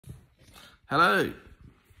Hello,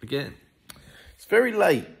 again. It's very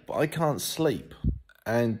late, but I can't sleep.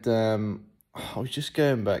 And I was just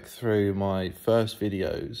going back through my first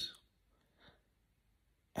videos,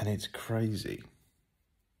 and it's crazy.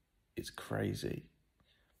 It's crazy.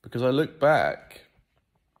 Because I look back,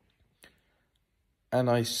 and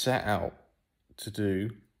I set out to do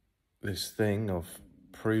this thing of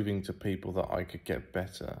proving to people that I could get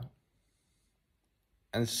better.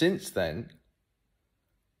 And since then,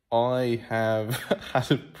 I have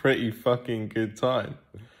had a pretty fucking good time.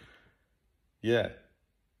 Yeah,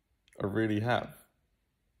 I really have.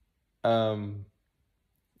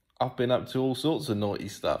 I've been up to all sorts of naughty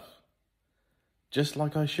stuff, just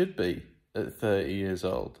like I should be at 30 years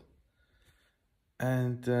old.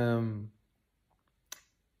 And,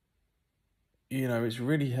 you know, it's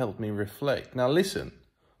really helped me reflect. Now, listen,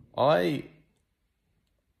 I'll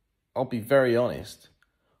be very honest.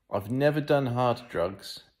 I've never done hard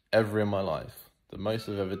drugs ever in my life. The most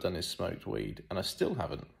I've ever done is smoked weed, and I still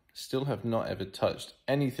haven't. Still have not ever touched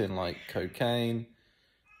anything like cocaine,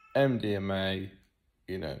 MDMA,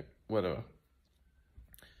 you know, whatever.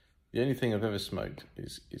 The only thing I've ever smoked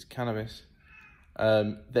is cannabis.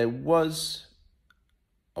 There was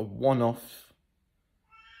a one-off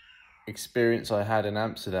experience I had in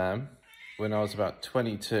Amsterdam when I was about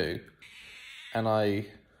 22, and I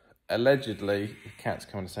allegedly, the cat's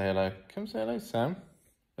coming to say hello. Come say hello, Sam.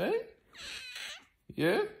 Hey?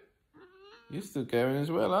 Yeah? You're still going as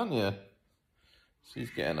well, aren't you? She's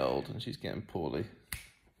getting old and she's getting poorly.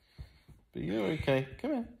 But you're okay.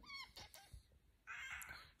 Come here.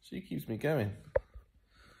 She keeps me going.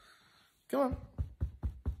 Come on.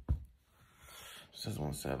 She doesn't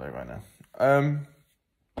want to say hello right now.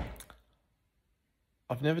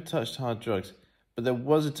 I've never touched hard drugs, but there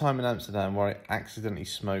was a time in Amsterdam where I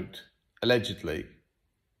allegedly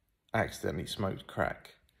accidentally smoked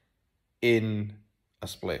crack in a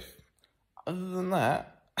spliff. Other than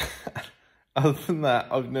that, I've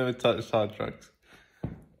never touched hard drugs.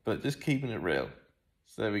 But just keeping it real.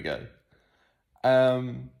 So there we go.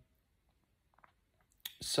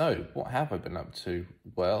 So what have I been up to?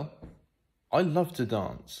 Well, I love to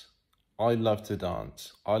dance. I love to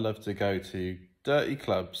go to dirty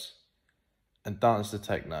clubs and dance to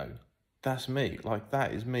techno. That's me. Like,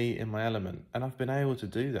 that is me in my element. And I've been able to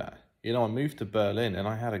do that. You know, I moved to Berlin and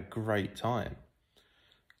I had a great time.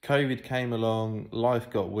 COVID came along, life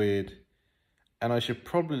got weird, and I should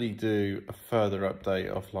probably do a further update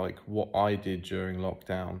of like what I did during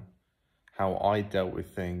lockdown, how I dealt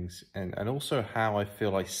with things, and also how I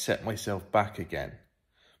feel I set myself back again.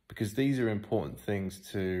 Because these are important things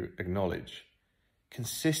to acknowledge.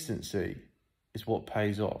 Consistency is what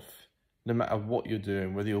pays off. No matter what you're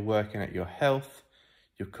doing, whether you're working at your health,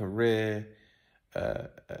 your career,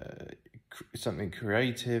 something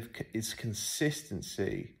creative, it's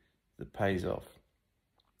consistency that pays off.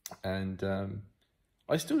 And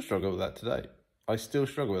I still struggle with that today. I still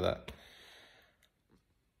struggle with that.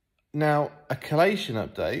 Now, a chelation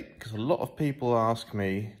update, because a lot of people ask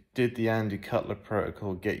me, did the Andy Cutler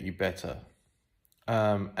protocol get you better?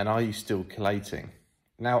 And are you still chelating?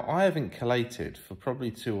 Now, I haven't chelated for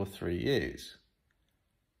probably 2 or 3 years.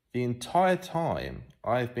 The entire time,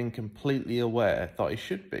 I've been completely aware that I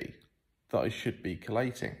should be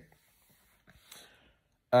chelating.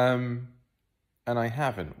 And I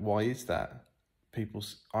haven't. Why is that?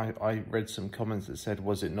 I read some comments that said,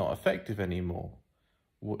 was it not effective anymore?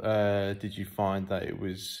 Did you find that it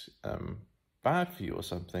was bad for you or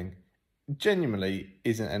something? Genuinely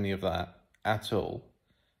isn't any of that at all.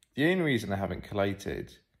 The only reason I haven't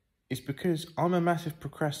chelated is because I'm a massive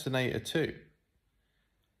procrastinator too.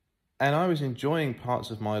 And I was enjoying parts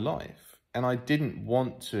of my life, and I didn't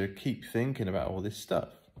want to keep thinking about all this stuff.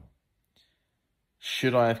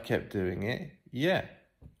 Should I have kept doing it? Yeah,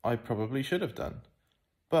 I probably should have done.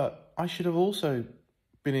 But I should have also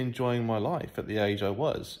been enjoying my life at the age I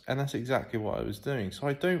was, and that's exactly what I was doing. So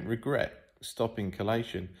I don't regret stopping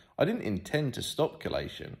chelation. I didn't intend to stop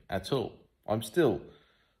chelation at all. I'm still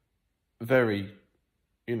very,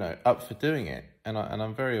 you know, up for doing it, and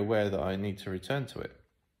I'm very aware that I need to return to it.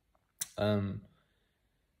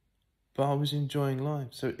 But I was enjoying life,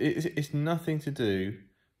 so it's nothing to do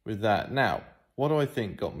with that. Now, what do I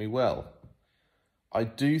think got me well? I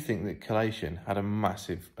do think that chelation had a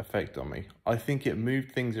massive effect on me. I think it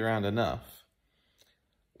moved things around enough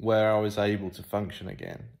where I was able to function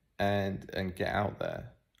again and get out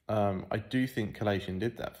there. I do think chelation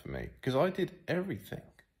did that for me, because I did everything.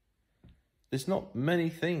 There's not many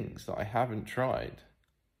things that I haven't tried.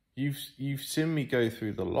 You've seen me go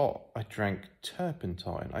through the lot. I drank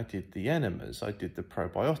turpentine, I did the enemas, I did the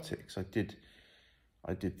probiotics,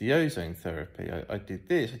 I did the ozone therapy. I did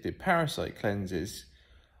this. I did parasite cleanses.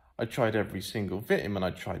 I tried every single vitamin. I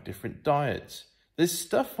tried different diets. There's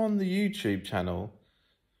stuff on the YouTube channel.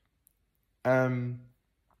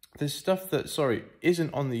 There's stuff that,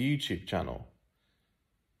 isn't on the YouTube channel.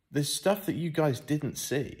 There's stuff that you guys didn't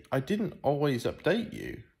see. I didn't always update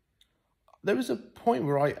you. There was a point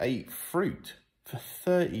where I ate fruit for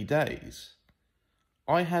 30 days.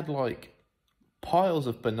 I had like piles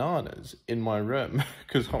of bananas in my room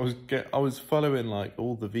because I was following like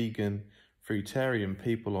all the vegan fruitarian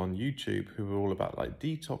people on YouTube who were all about like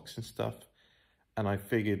detox and stuff. And I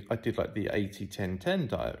figured I did like the 80-10-10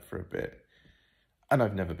 diet for a bit. And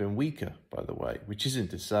I've never been weaker, by the way, which isn't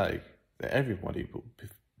to say that everybody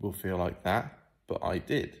will feel like that, but I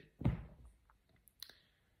did.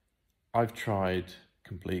 I've tried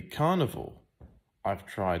complete carnivore. I've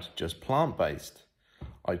tried just plant-based.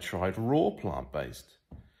 I tried raw plant-based.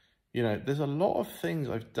 You know, there's a lot of things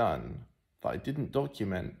I've done that I didn't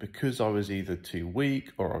document because I was either too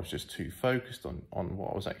weak or I was just too focused on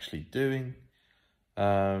what I was actually doing.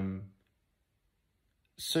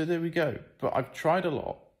 So there we go. But I've tried a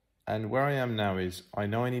lot. And where I am now is I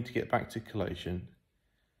know I need to get back to chelation.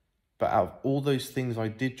 But out of all those things I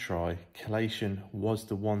did try, chelation was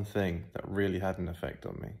the one thing that really had an effect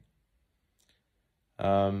on me.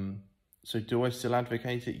 So do I still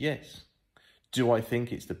advocate it? Yes. Do I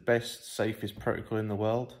think it's the best, safest protocol in the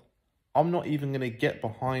world? I'm not even going to get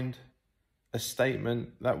behind a statement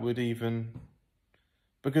that would even...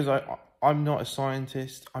 Because I'm not a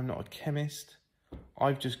scientist, I'm not a chemist.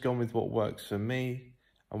 I've just gone with what works for me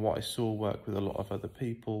and what I saw work with a lot of other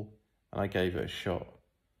people, and I gave it a shot.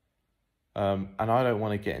 And I don't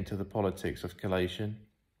want to get into the politics of chelation.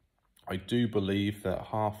 I do believe that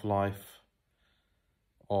half-life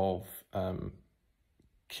of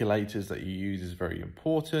chelators that you use is very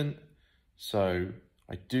important. So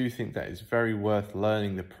I do think that it's very worth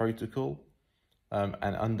learning the protocol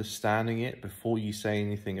and understanding it before you say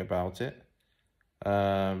anything about it.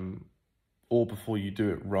 Or before you do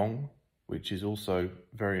it wrong, which is also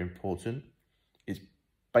very important. It's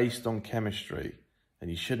based on chemistry, and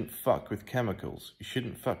you shouldn't fuck with chemicals. You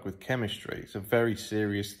shouldn't fuck with chemistry. It's a very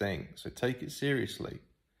serious thing, so take it seriously.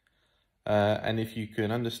 And if you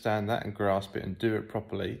can understand that and grasp it and do it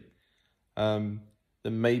properly, then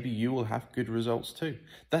maybe you will have good results too.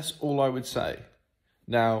 That's all I would say.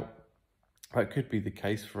 Now, that could be the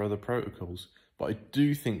case for other protocols, but I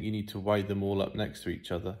do think you need to weigh them all up next to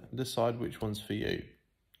each other and decide which one's for you.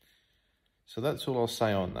 So that's all I'll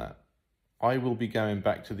say on that. I will be going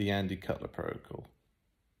back to the Andy Cutler protocol.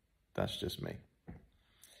 That's just me.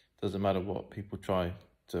 Doesn't matter what people try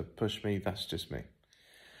to push me, that's just me.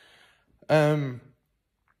 So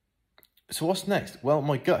what's next? Well,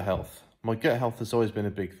 my gut health. My gut health has always been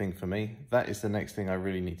a big thing for me. That is the next thing I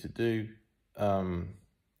really need to do.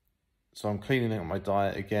 So I'm cleaning out my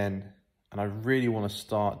diet again, and I really want to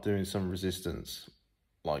start doing some resistance,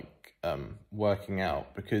 like working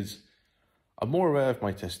out, because I'm more aware of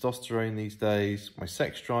my testosterone these days. My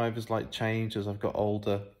sex drive has like changed as I've got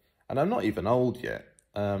older, and I'm not even old yet.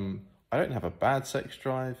 I don't have a bad sex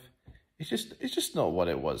drive. It's just not what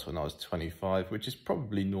it was when I was 25, which is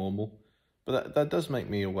probably normal. But that does make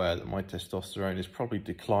me aware that my testosterone is probably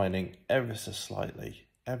declining ever so slightly.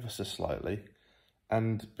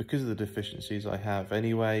 And because of the deficiencies I have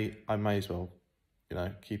anyway, I may as well, you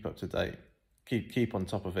know, keep up to date, keep on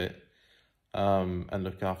top of it, and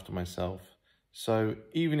look after myself. So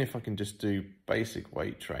even if I can just do basic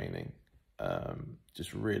weight training,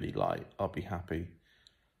 just really light, I'll be happy.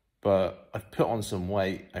 But I've put on some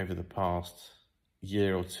weight over the past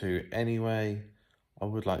year or two anyway. I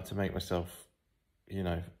would like to make myself, you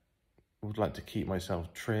know, I would like to keep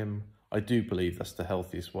myself trim. I do believe that's the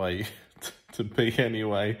healthiest way to be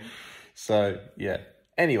anyway. So, yeah.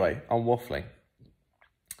 Anyway, I'm waffling.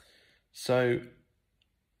 So,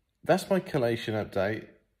 that's my chelation update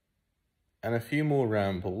and a few more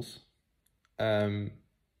rambles.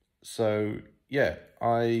 So, yeah,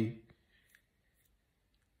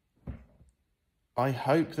 I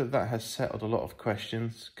hope that has settled a lot of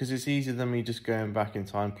questions, because it's easier than me just going back in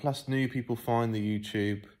time. Plus, new people find the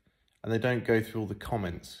YouTube and they don't go through all the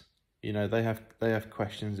comments. You know, they have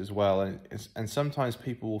questions as well, and sometimes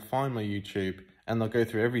people will find my YouTube and they'll go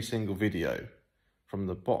through every single video from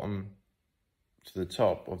the bottom to the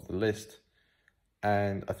top of the list.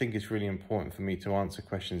 And I think it's really important for me to answer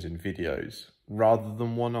questions in videos rather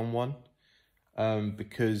than one-on-one,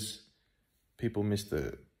 because people miss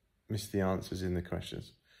the answers in the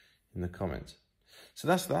questions, in the comments. So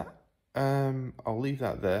that's that. I'll leave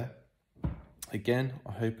that there. Again,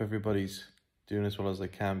 I hope everybody's doing as well as they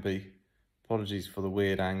can be. Apologies for the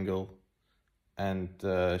weird angle and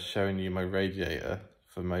showing you my radiator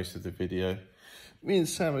for most of the video. Me and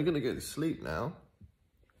Sam are going to go to sleep now,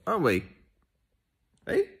 aren't we?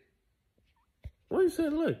 Hey? Why are you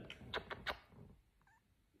saying hello?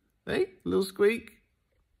 Hey? Little squeak?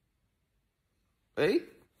 Hey?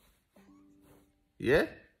 Yeah?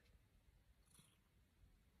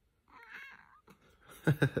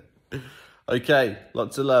 Okay,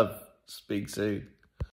 lots of love. Speak soon.